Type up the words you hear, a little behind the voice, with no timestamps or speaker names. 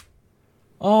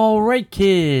All right,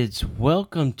 kids,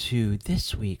 welcome to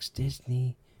this week's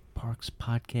Disney Parks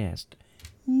Podcast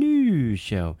news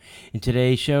show. In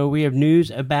today's show, we have news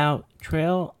about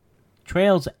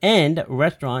Trails End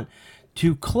Restaurant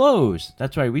to close.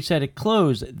 That's right, we said it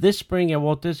closed this spring at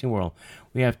Walt Disney World.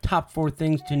 We have top 4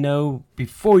 things to know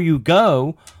before you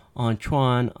go on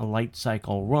Tron Light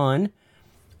Cycle Run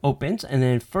opens, and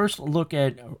then first look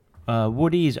at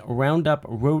Woody's Roundup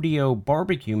Rodeo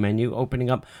Barbecue menu opening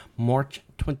up March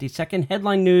 22nd.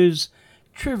 Headline news,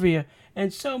 trivia,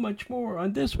 and so much more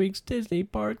on this week's Disney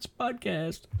Parks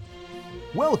Podcast.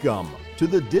 Welcome to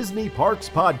the Disney Parks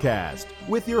Podcast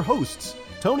with your hosts,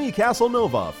 Tony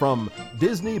Casanova from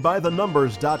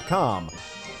DisneyByTheNumbers.com.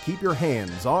 Keep your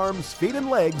hands, arms, feet, and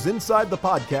legs inside the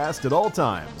podcast at all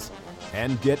times.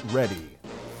 And get ready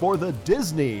for the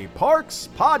Disney Parks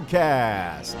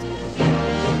Podcast.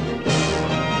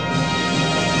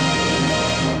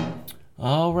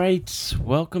 All right,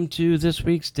 welcome to this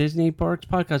week's Disney Parks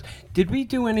Podcast. Did we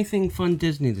do anything fun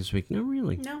Disney this week? No,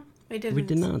 really. No, we didn't. We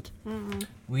did not.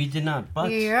 We did not, but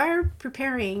We are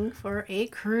preparing for a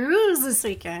cruise this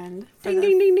weekend. Ding,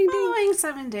 ding, ding, ding, ding. Following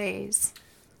 7 days.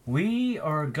 we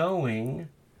are going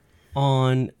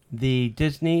on the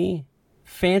Disney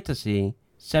Fantasy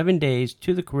 7 Days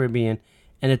to the Caribbean,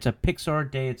 and it's a Pixar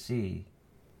Day at Sea.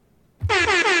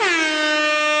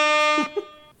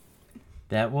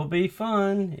 That will be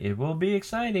fun. It will be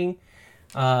exciting.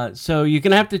 So you're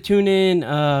going to have to tune in,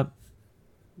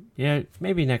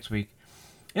 maybe next week.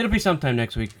 It'll be sometime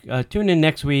next week. Tune in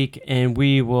next week, and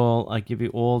we will give you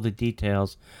all the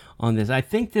details on this. I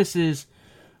think this is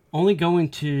only going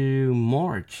to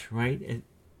March, right?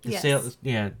 Yes.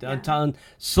 It's on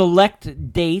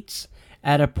select dates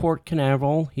at a Port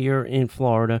Canaveral here in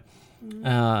Florida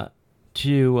to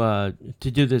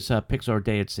do this Pixar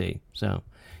Day at Sea. So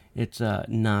it's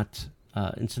not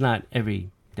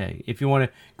every day. If you want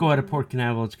to go out of Port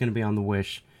Canaveral, it's going to be on the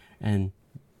Wish, and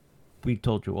we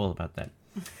told you all about that.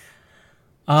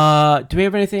 Do we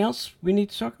have anything else we need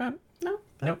to talk about? No.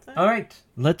 Nope. All right,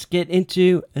 let's get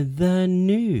into the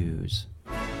news.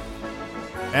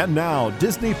 And now,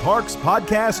 Disney Parks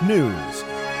Podcast News.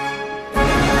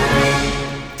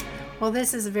 Well,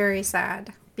 this is very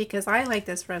sad because I like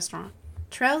this restaurant.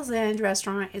 Trails End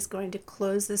Restaurant is going to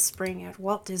close this spring at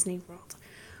Walt Disney World.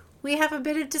 We have a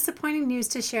bit of disappointing news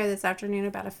to share this afternoon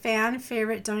about a fan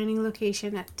favorite dining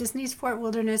location at Disney's Fort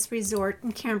Wilderness Resort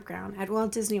and Campground at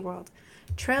Walt Disney World.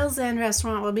 Trails End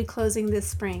Restaurant will be closing this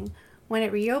spring. When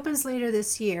it reopens later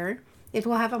this year, it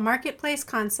will have a marketplace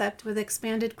concept with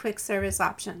expanded quick service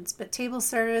options, but table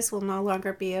service will no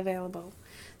longer be available.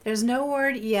 There's no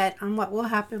word yet on what will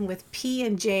happen with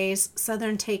P&J's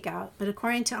Southern Takeout, but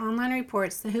according to online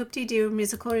reports, the Hoop-Dee-Doo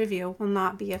musical review will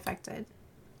not be affected.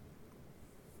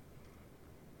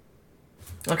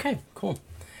 Okay, cool.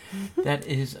 That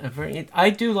is a very... I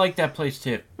do like that place,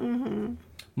 too. Mm-hmm.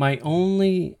 My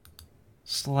only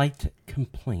slight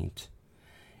complaint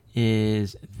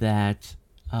is that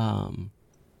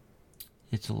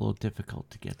it's a little difficult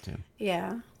to get to.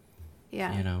 Yeah.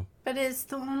 You know? But it's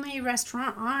the only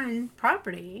restaurant on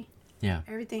property. Yeah.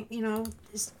 Everything,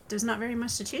 there's not very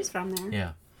much to choose from there.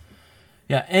 Yeah.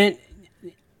 Yeah, and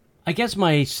I guess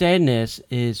my sadness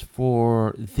is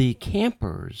for the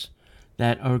campers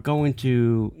that are going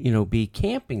to, be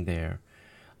camping there.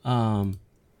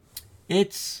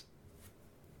 It's,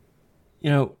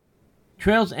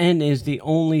 Trails End is the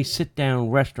only sit-down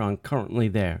restaurant currently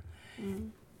there.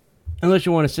 Unless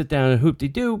you want to sit down and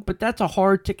Hoop-Dee-Doo, but that's a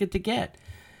hard ticket to get.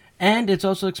 And it's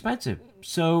also expensive.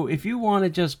 So if you want to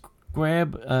just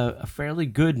grab a fairly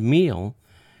good meal,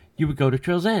 you would go to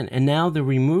Trails End. And now they're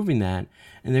removing that,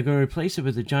 and they're going to replace it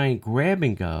with a giant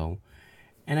grab-and-go.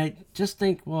 And I just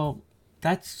think, well,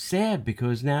 that's sad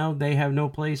because now they have no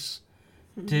place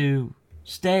to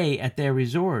stay at their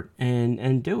resort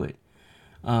and do it.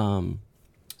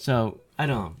 So I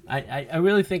don't know. I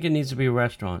really think it needs to be a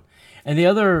restaurant. And the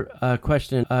other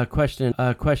question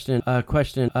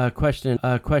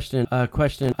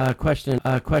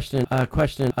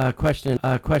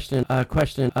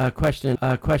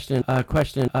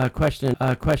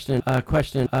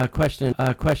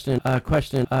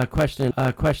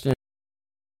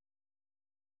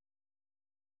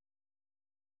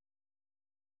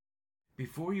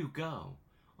before you go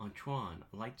on Tron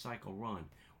Light Cycle Run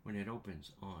when it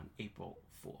opens on April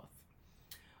 4th.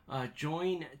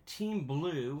 Join Team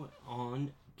Blue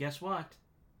on, guess what?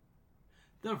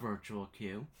 The virtual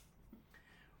queue.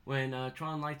 When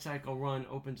Tron Light Cycle Run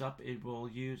opens up, it will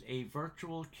use a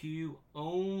virtual queue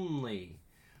only,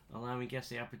 allowing guests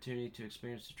the opportunity to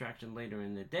experience the attraction later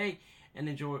in the day and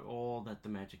enjoy all that the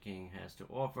Magic Kingdom has to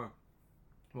offer.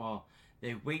 while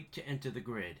they wait to enter the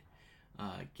grid.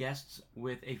 Guests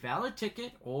with a valid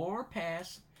ticket or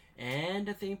pass and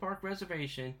a theme park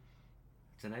reservation,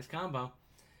 it's a nice combo,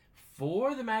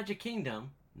 for the Magic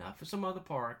Kingdom, not for some other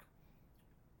park,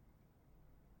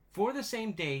 for the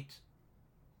same date,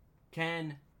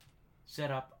 can set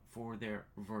up for their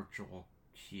virtual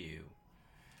queue.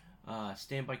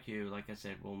 Standby queue, like I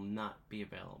said, will not be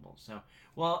available. So,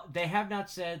 well, they have not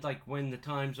said like when the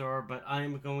times are, but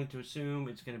I'm going to assume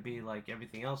it's going to be like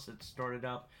everything else that's started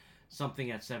up,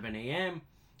 something at 7 a.m.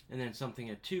 and then something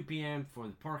at 2 p.m. for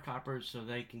the park hoppers, so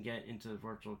they can get into the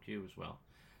virtual queue as well.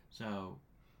 So,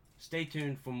 stay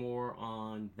tuned for more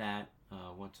on that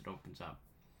once it opens up.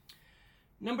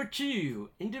 Number 2,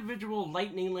 individual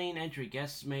Lightning Lane entry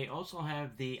guests may also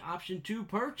have the option to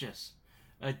purchase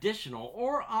additional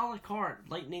or a la carte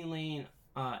Lightning Lane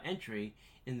entry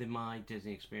in the My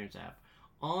Disney Experience app.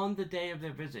 On the day of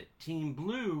their visit, Team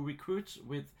Blue recruits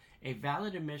with a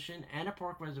valid admission and a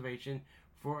park reservation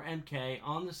for MK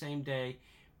on the same day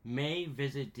may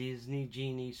visit Disney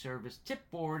Genie service tip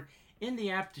board in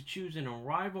the app to choose an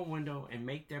arrival window and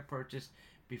make their purchase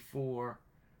before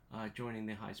joining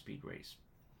the high-speed race.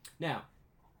 Now,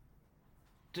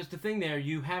 just the thing there,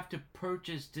 you have to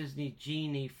purchase Disney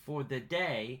Genie for the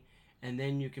day, and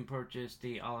then you can purchase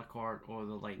the a la carte or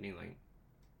the Lightning Lane.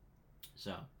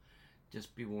 So,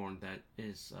 just be warned, that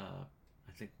is,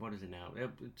 I think, what is it now?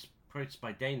 It's priced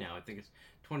by day now. I think it's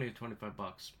 $20 to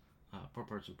 $25 per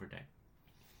person per day.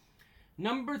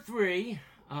 Number 3,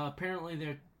 apparently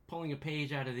they're pulling a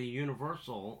page out of the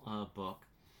Universal book,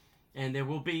 and there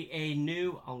will be a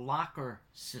new locker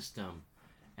system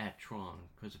at Tron,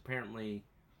 because apparently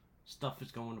stuff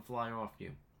is going to fly off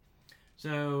you.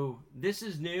 So this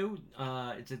is new.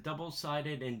 It's a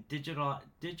double-sided and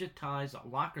digitized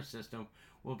locker system.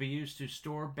 Will be used to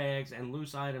store bags and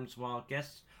loose items while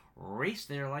guests race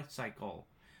their light cycle.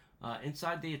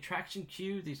 Inside the attraction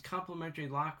queue, these complimentary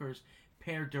lockers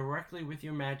pair directly with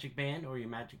your Magic Band or your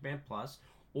Magic Band Plus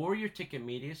or your ticket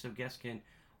media, so guests can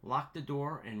lock the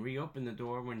door and reopen the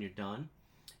door when you're done.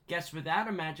 Guests without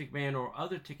a Magic Band or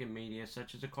other ticket media,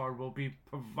 such as a card, will be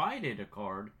provided a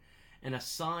card and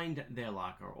assigned their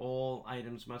locker. All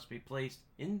items must be placed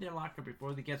in their locker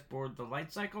before the guests board the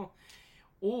light cycle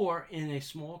or in a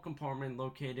small compartment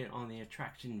located on the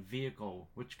attraction vehicle,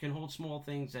 which can hold small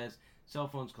things as cell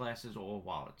phones, glasses, or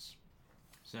wallets.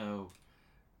 So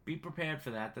be prepared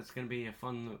for that. That's going to be a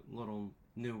fun little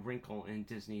new wrinkle in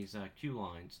Disney's queue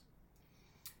lines.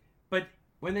 But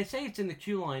when they say it's in the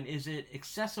queue line, is it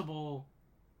accessible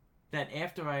that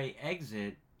after I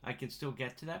exit, I can still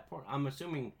get to that part? I'm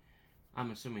assuming I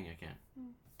can.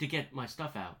 To get my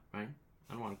stuff out, right?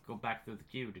 I don't want to go back through the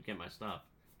queue to get my stuff.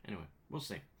 Anyway, we'll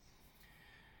see.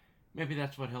 Maybe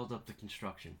that's what held up the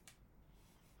construction.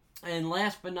 And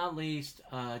last but not least,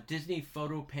 Disney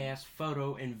Photo Pass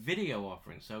photo and video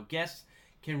offerings. So guests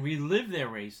can relive their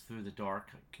race through the dark,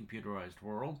 computerized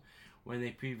world when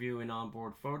they preview an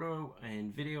onboard photo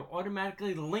and video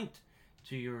automatically linked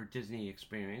to your Disney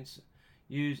experience.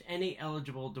 Use any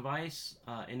eligible device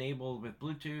enabled with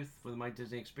Bluetooth for the My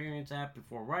Disney Experience app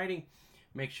before riding.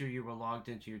 Make sure you were logged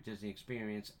into your Disney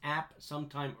Experience app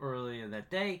sometime earlier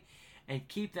that day, and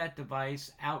keep that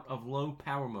device out of low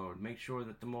power mode. Make sure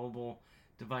that the mobile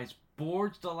device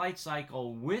boards the light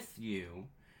cycle with you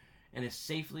and is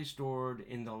safely stored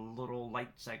in the little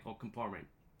light cycle compartment.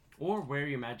 Or wear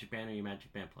your Magic Band or your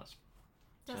Magic Band Plus. Is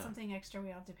that something extra we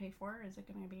have to pay for, or is it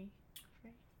going to be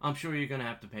free? I'm sure you're going to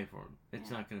have to pay for it.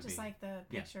 It's not going to be... Just like the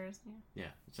pictures. Yeah,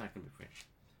 it's not going to be free.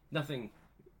 Nothing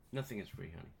is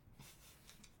free, honey.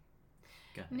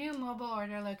 New mobile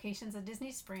order locations at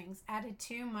Disney Springs added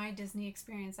to My Disney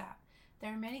Experience app.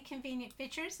 There are many convenient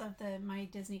features of the My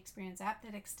Disney Experience app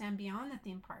that extend beyond the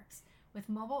theme parks. With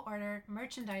mobile order,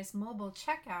 merchandise mobile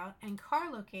checkout, and car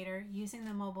locator, using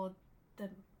the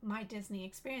My Disney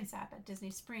Experience app at Disney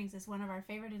Springs is one of our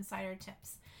favorite insider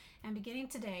tips. And beginning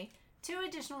today, 2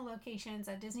 additional locations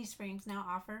at Disney Springs now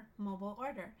offer mobile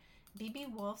order: B.B.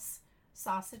 Wolf's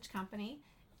Sausage Company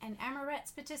and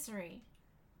Amorette's Patisserie.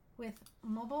 With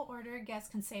mobile order,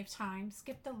 guests can save time,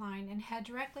 skip the line, and head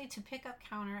directly to pickup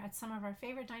counter at some of our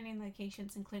favorite dining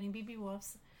locations, including B.B.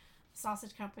 Wolf's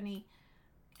Sausage Company,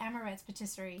 Amorette's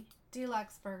Patisserie,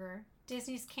 Deluxe Burger,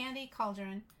 Disney's Candy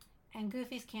Cauldron, and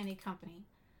Goofy's Candy Company.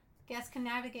 Guests can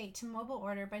navigate to mobile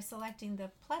order by selecting the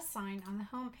plus sign on the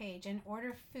home page and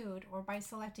order food, or by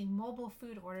selecting mobile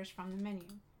food orders from the menu.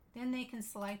 Then they can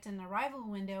select an arrival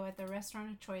window at their restaurant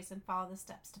of choice and follow the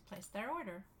steps to place their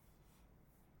order.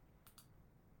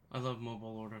 I love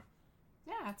mobile order.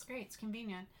 Yeah, it's great. It's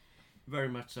convenient. Very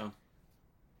much so.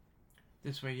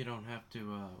 This way you don't have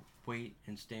to wait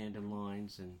and stand in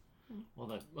lines and all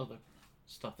that other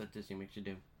stuff that Disney makes you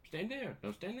do. Stand there.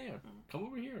 No, stand there. Come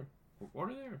over here.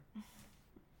 Order there.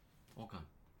 All gone.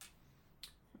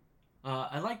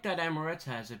 I like that Amorette's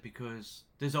has it because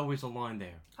there's always a line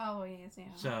there. Oh, yes, yeah.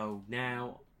 So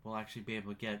now we'll actually be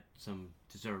able to get some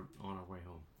dessert on our way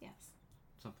home. Yes.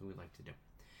 Something we like to do.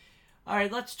 All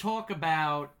right, let's talk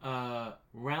about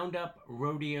Roundup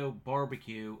Rodeo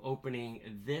Barbecue opening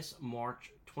this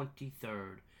March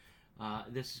 23rd.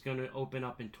 This is going to open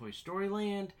up in Toy Story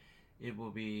Land. It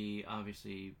will be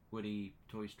obviously Woody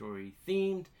Toy Story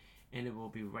themed, and it will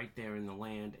be right there in the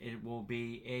land. It will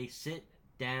be a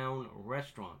sit-down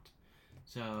restaurant.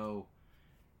 So,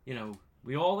 you know,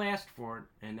 we all asked for it,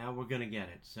 and now we're going to get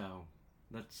it. So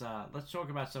let's talk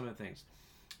about some of the things.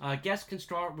 Guests can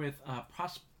start with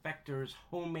Prospector's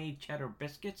homemade cheddar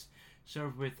biscuits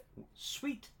served with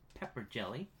sweet pepper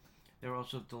jelly. They're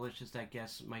also delicious that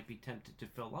guests might be tempted to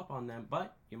fill up on them,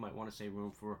 but you might want to save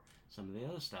room for some of the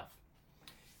other stuff.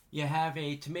 You have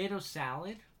a tomato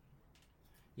salad.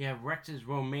 You have Rex's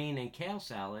romaine and kale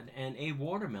salad and a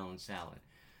watermelon salad.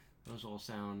 Those all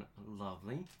sound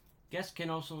lovely. Guests can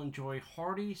also enjoy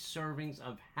hearty servings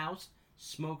of house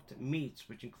smoked meats,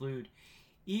 which include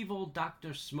Evil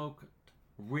Dr. Smoked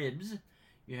ribs.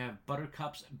 You have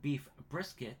Buttercup's beef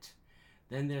brisket.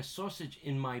 Then there's Sausage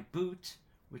in My Boot,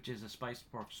 which is a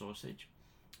spiced pork sausage.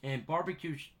 And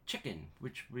barbecue chicken,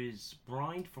 which was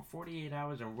brined for 48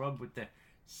 hours and rubbed with the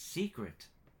secret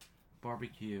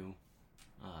barbecue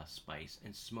spice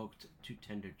and smoked to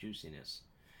tender juiciness.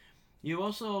 You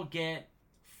also get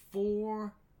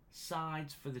 4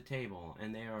 sides for the table,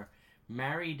 and they are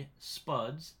married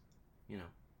spuds, you know,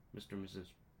 Mr. and Mrs.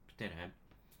 Potato Head.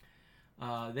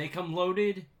 They come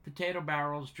loaded potato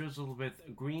barrels drizzled with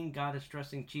green goddess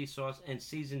dressing, cheese sauce, and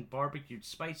seasoned barbecued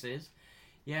spices.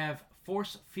 You have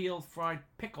force field fried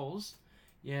pickles.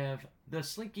 You have the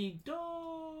Slinky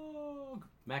Dog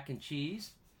mac and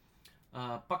cheese.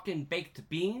 Buckin baked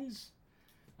beans.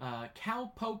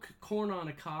 Cowpoke corn on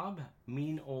a cob.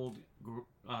 Mean old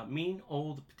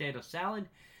potato salad.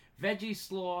 Veggie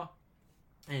slaw.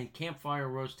 And campfire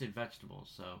roasted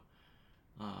vegetables. So,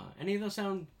 any of those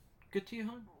sound good to you,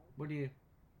 hon? What are you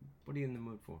in the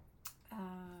mood for?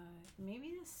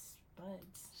 Maybe the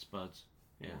spuds. Spuds.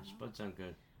 Yeah, spuds sound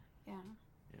good. Yeah.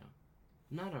 Yeah.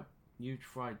 I'm not a huge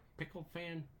fried pickle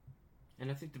fan,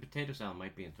 and I think the potato salad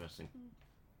might be interesting.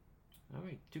 All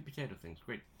right, 2 potato things.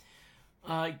 Great.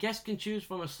 Guests can choose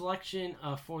from a selection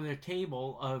for their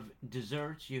table of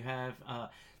desserts. You have,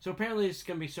 so apparently it's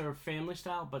going to be served family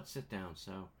style, but sit down.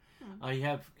 So you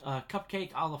have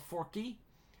cupcake a la Forky,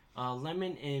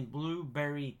 lemon and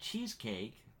blueberry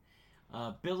cheesecake,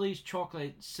 Billy's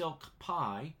chocolate silk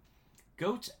pie,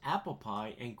 Goat's apple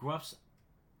pie, and Gruff's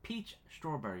peach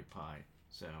strawberry pie.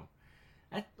 So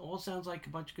that all sounds like a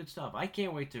bunch of good stuff. I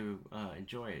can't wait to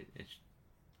enjoy it. It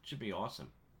should be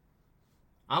awesome.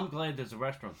 I'm glad there's a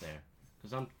restaurant there,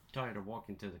 because I'm tired of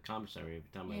walking to the commissary every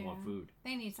time I want food.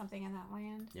 They need something in that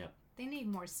land. Yep. They need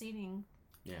more seating.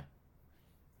 Yeah.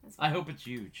 I hope it's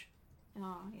huge.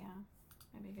 Oh, yeah.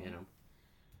 That'd be good. You know.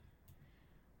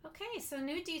 Okay, so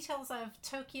new details of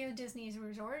Tokyo Disney's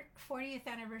Resort 40th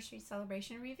anniversary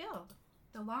celebration revealed.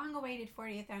 The long-awaited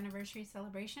 40th anniversary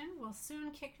celebration will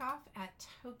soon kick off at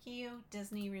Tokyo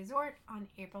Disney Resort on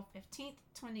April 15th,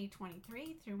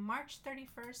 2023 through March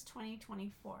 31st,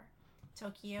 2024.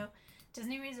 Tokyo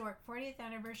Disney Resort 40th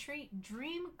anniversary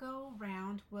Dream Go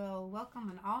Round will welcome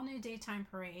an all-new daytime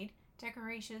parade,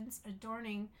 decorations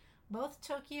adorning both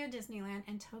Tokyo Disneyland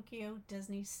and Tokyo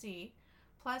Disney Sea,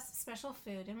 plus special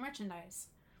food and merchandise.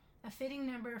 A fitting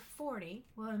number 40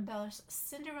 will embellish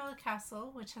Cinderella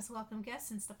Castle, which has welcomed guests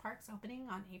since the park's opening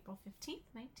on April 15,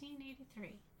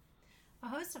 1983. A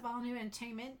host of all-new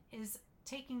entertainment is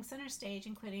taking center stage,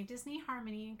 including Disney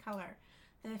Harmony in Color,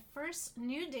 the first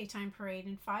new daytime parade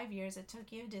in 5 years at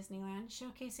Tokyo Disneyland,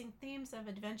 showcasing themes of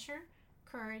adventure,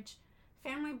 courage,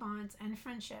 family bonds, and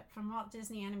friendship from Walt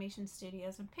Disney Animation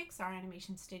Studios and Pixar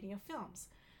Animation Studio films.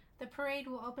 The parade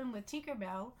will open with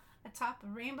Tinkerbell atop a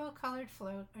rainbow-colored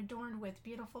float adorned with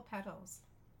beautiful petals.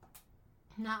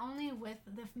 Not only will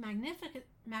the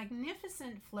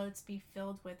magnificent floats be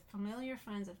filled with familiar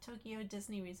friends of Tokyo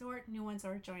Disney Resort, new ones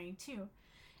are joining too,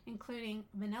 including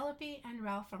Vanellope and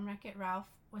Ralph from Wreck-It Ralph,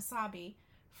 Wasabi,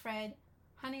 Fred,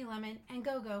 Honey Lemon, and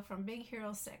Go-Go from Big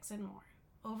Hero 6, and more.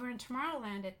 Over in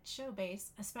Tomorrowland at Showbase,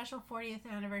 a special 40th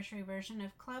anniversary version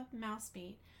of Club Mouse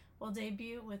Beat will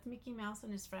debut with Mickey Mouse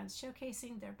and his friends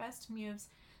showcasing their best moves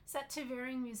set to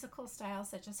varying musical styles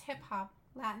such as hip-hop,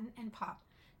 Latin, and pop.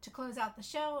 To close out the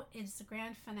show, it's the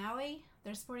grand finale.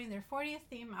 They're sporting their 40th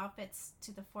theme outfits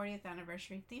to the 40th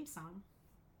anniversary theme song.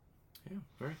 Yeah,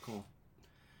 very cool.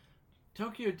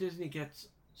 Tokyo Disney gets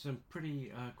some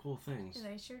pretty cool things.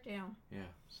 They sure do. Yeah,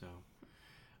 so.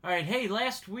 All right, hey,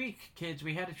 last week, kids,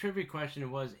 we had a trivia question. It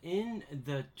was, in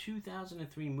the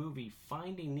 2003 movie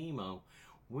Finding Nemo,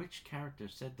 which character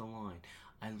said the line,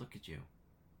 "I look at you,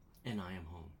 and I am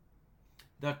home"?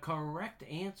 The correct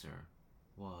answer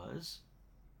was...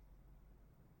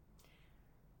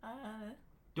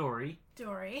 Dory.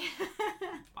 Dory.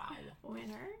 Wow.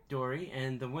 Winner. Dory,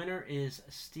 and the winner is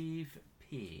Steve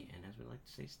P. And as we like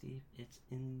to say, Steve, it's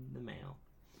in the mail.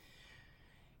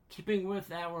 Keeping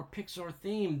with our Pixar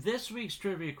theme, this week's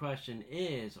trivia question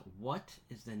is, what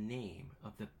is the name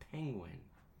of the penguin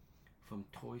from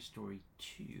Toy Story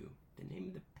 2? The name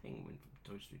of the penguin from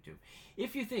Toy Story 2.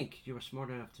 If you think you are smart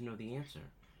enough to know the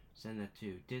answer, send that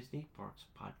to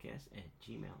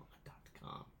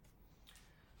DisneyParksPodcast@gmail.com.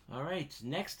 All right,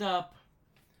 next up,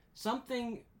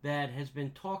 something that has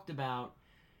been talked about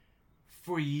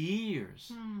for years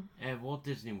at Walt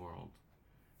Disney World,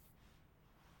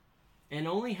 and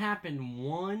only happened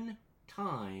one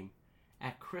time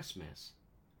at Christmas,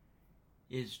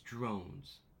 is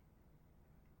drones.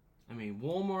 I mean,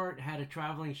 Walmart had a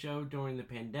traveling show during the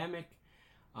pandemic.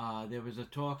 There was a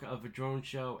talk of a drone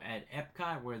show at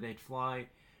Epcot where they'd fly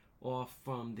off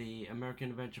from the American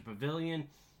Adventure Pavilion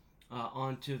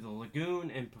onto the lagoon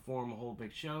and perform a whole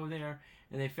big show there.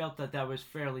 And they felt that that was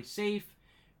fairly safe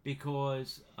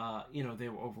because, they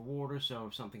were over water, so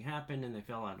if something happened and they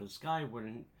fell out of the sky, it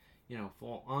wouldn't,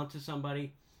 fall onto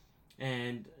somebody.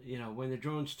 And, when the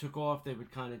drones took off, they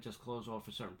would kind of just close off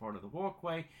a certain part of the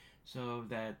walkway so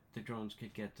that the drones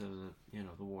could get to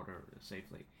the water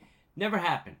safely. Never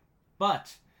happened.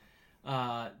 But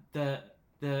the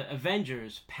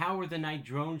Avengers Power the Night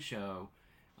drone show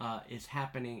is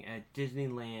happening at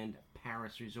Disneyland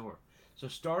Paris Resort. So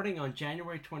starting on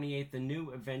January 28th, the new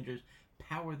Avengers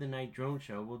Power the Night drone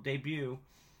show will debut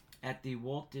at the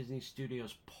Walt Disney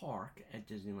Studios Park at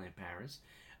Disneyland Paris.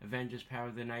 Avengers Power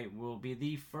the Night will be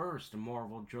the first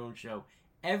Marvel drone show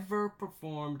ever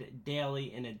performed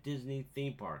daily in a Disney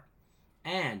theme park.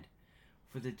 And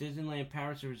for the Disneyland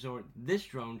Paris Resort, this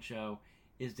drone show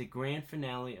is the grand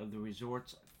finale of the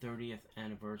resort's 30th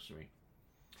anniversary.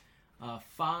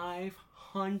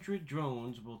 500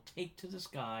 drones will take to the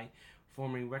sky,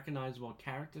 forming recognizable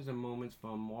characters and moments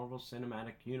from Marvel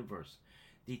Cinematic Universe.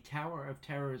 The Tower of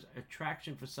Terror's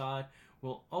attraction facade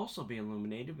will also be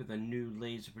illuminated with a new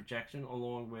laser projection,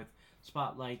 along with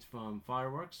spotlights from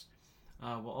fireworks.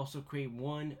 Will also create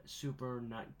one super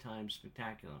nighttime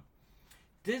spectacular.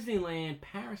 Disneyland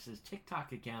Paris's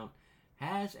TikTok account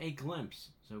has a glimpse,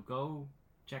 so go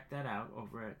check that out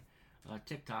over at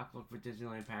TikTok. Look for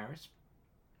Disneyland Paris.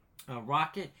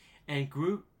 Rocket and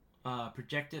Groot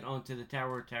projected onto the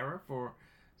Tower of Terror for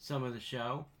some of the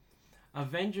show.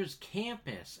 Avengers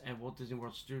Campus at Walt Disney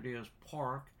World Studios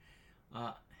Park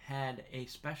had a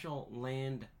special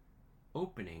land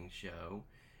opening show,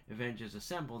 Avengers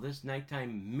Assemble. This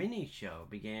nighttime mini show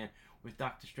began with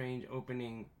Doctor Strange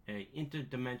opening an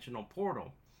interdimensional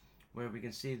portal, where we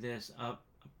can see this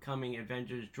upcoming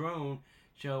Avengers drone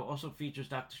show also features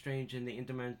Doctor Strange in the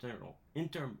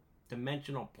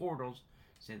interdimensional portals.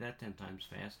 Say that 10 times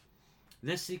fast.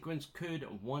 This sequence could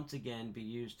once again be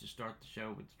used to start the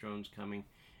show with the drones coming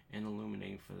and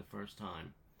illuminating for the first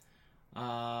time.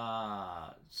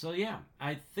 So yeah,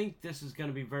 I think this is going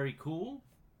to be very cool.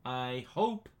 I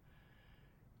hope,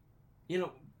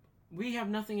 we have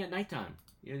nothing at nighttime.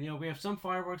 We have some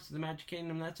fireworks to the Magic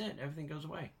Kingdom, that's it. Everything goes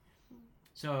away.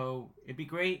 So it'd be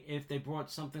great if they brought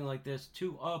something like this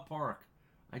to a park.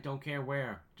 I don't care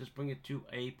where. Just bring it to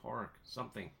a park.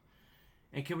 Something.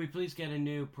 And can we please get a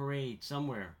new parade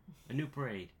somewhere? A new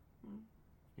parade.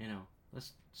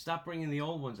 Let's stop bringing the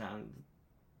old ones out.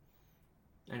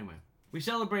 Anyway, we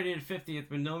celebrated the 50th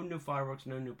with no new fireworks,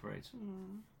 no new parades.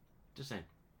 Just saying.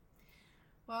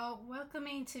 Well,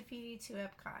 welcoming Te Fiti to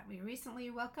Epcot. We recently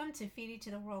welcomed Te Fiti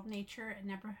to the World Nature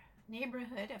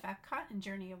neighborhood of Epcot and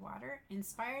Journey of Water,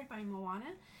 inspired by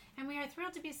Moana, and we are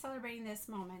thrilled to be celebrating this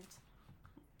moment.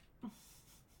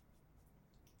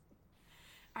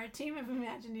 Our team of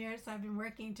Imagineers have been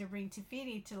working to bring Te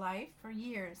Fiti to life for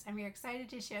years, and we are excited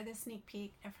to share this sneak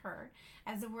peek of her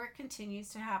as the work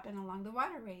continues to happen along the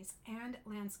waterways and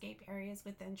landscape areas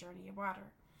within Journey of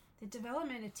Water. The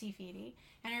development of Te Fiti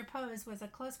and her pose was a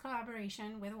close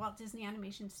collaboration with Walt Disney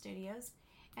Animation Studios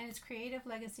and its creative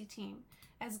legacy team.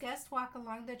 As guests walk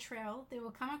along the trail, they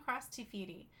will come across Te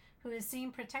Fiti, who is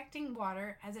seen protecting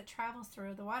water as it travels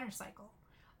through the water cycle.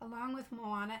 Along with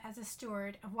Moana as a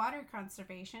steward of water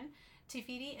conservation, Te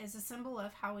Fiti is a symbol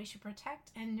of how we should protect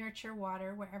and nurture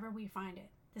water wherever we find it.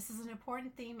 This is an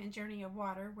important theme in Journey of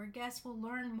Water, where guests will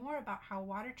learn more about how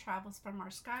water travels from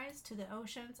our skies to the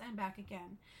oceans and back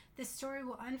again. This story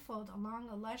will unfold along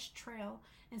a lush trail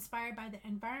inspired by the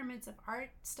environments of art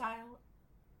style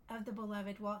of the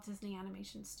beloved Walt Disney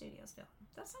Animation Studios film.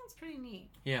 That sounds pretty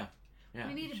neat. Yeah.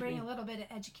 We need to bring a little bit of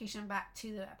education back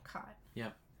to the Epcot.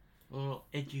 Yep. A little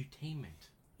edutainment.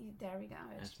 There we go.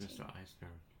 As Mr. Eisner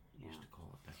used to call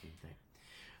it back in the day.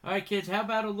 All right, kids, how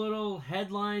about a little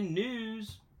headline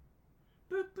news?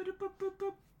 Boop, boop, boop, boop,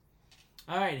 boop.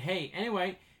 All right, hey,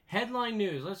 anyway, headline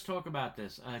news. Let's talk about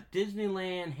this.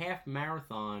 Disneyland Half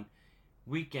Marathon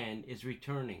weekend is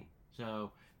returning.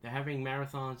 So they're having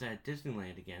marathons at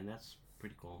Disneyland again. That's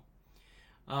pretty cool.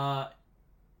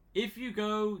 If you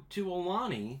go to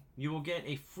Aulani, you will get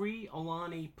a free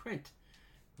Aulani print,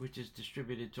 which is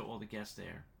distributed to all the guests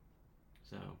there.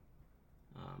 So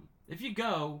if you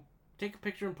go, take a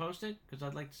picture and post it, because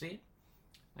I'd like to see it.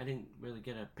 I didn't really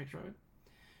get a picture of it.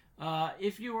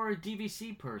 If you are a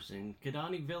DVC person,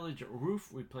 Kidani Village roof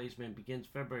replacement begins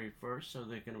February 1st, so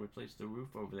they're going to replace the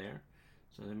roof over there.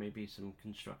 So there may be some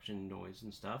construction noise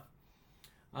and stuff.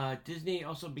 Disney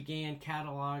also began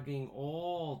cataloging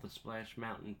all the Splash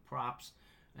Mountain props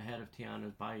ahead of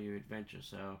Tiana's Bayou Adventure.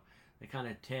 So they kind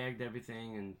of tagged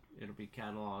everything, and it'll be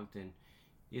cataloged and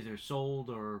either sold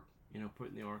or put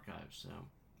in the archives. So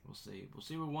we'll see. We'll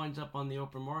see what winds up on the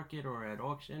open market or at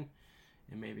auction,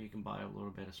 and maybe you can buy a little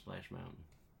bit of Splash Mountain.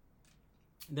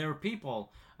 There were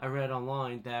people I read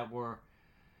online that were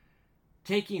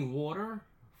taking water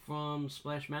from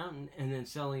Splash Mountain and then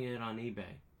selling it on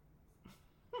eBay.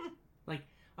 Like,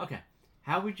 okay,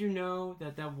 how would you know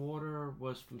that that water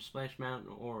was from Splash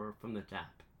Mountain or from the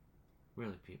tap?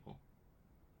 Really, people?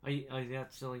 Are you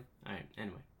that silly? All right,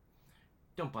 anyway.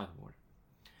 Don't buy the water.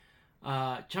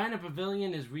 China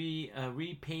Pavilion is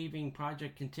repaving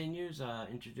project continues,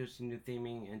 introducing new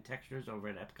theming and textures over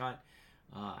at Epcot.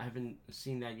 I haven't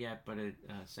seen that yet, but it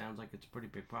sounds like it's a pretty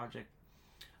big project.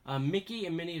 Mickey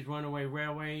and Minnie's Runaway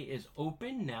Railway is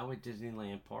open now at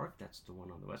Disneyland Park. That's the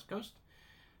one on the West Coast.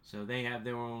 So they have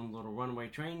their own little runaway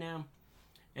train now.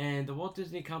 And the Walt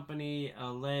Disney Company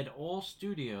led all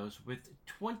studios with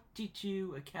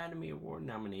 22 Academy Award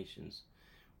nominations,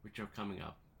 which are coming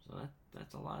up. So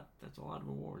that's a lot. That's a lot of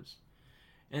awards.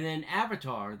 And then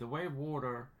Avatar: The Way of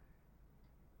Water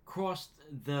crossed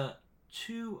the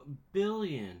 $2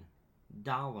 billion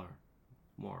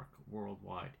mark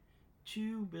worldwide.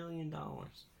 $2 billion.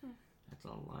 That's a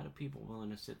lot of people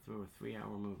willing to sit through a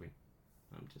 3-hour movie.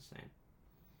 I'm just saying.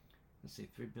 Let's see,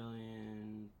 3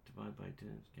 billion divided by 2.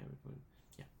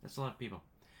 Yeah, that's a lot of people.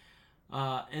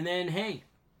 And then, hey,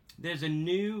 there's a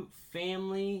new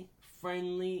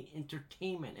family-friendly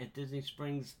entertainment at Disney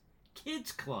Springs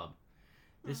Kids Club.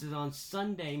 This is on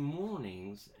Sunday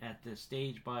mornings at the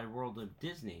Stage by World of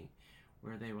Disney,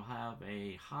 where they will have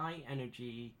a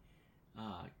high-energy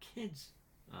kids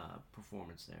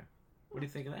performance there. What do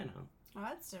you think of that, huh? Oh,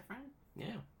 that's different.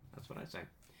 Yeah, that's what I say.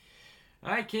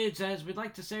 All right, kids, as we'd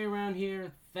like to say around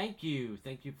here, thank you.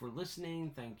 Thank you for listening.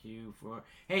 Thank you for...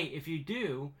 Hey, if you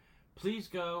do, please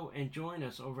go and join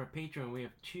us over at Patreon. We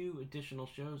have 2 additional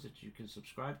shows that you can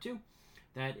subscribe to.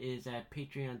 That is at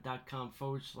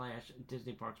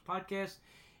patreon.com/Disney Parks Podcast.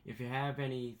 If you have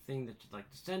anything that you'd like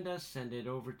to send us, send it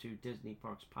over to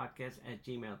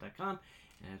DisneyParksPodcast@gmail.com.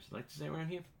 And as we'd like to say around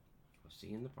here, we'll see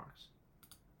you in the parks.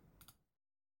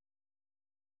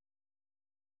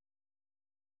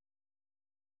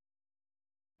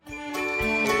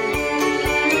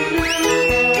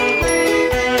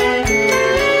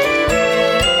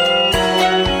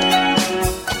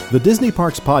 The Disney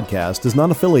Parks Podcast is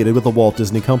not affiliated with the Walt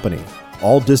Disney Company.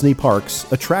 All Disney parks,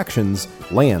 attractions,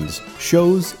 lands,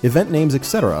 shows, event names,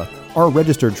 etc. are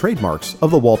registered trademarks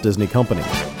of the Walt Disney Company.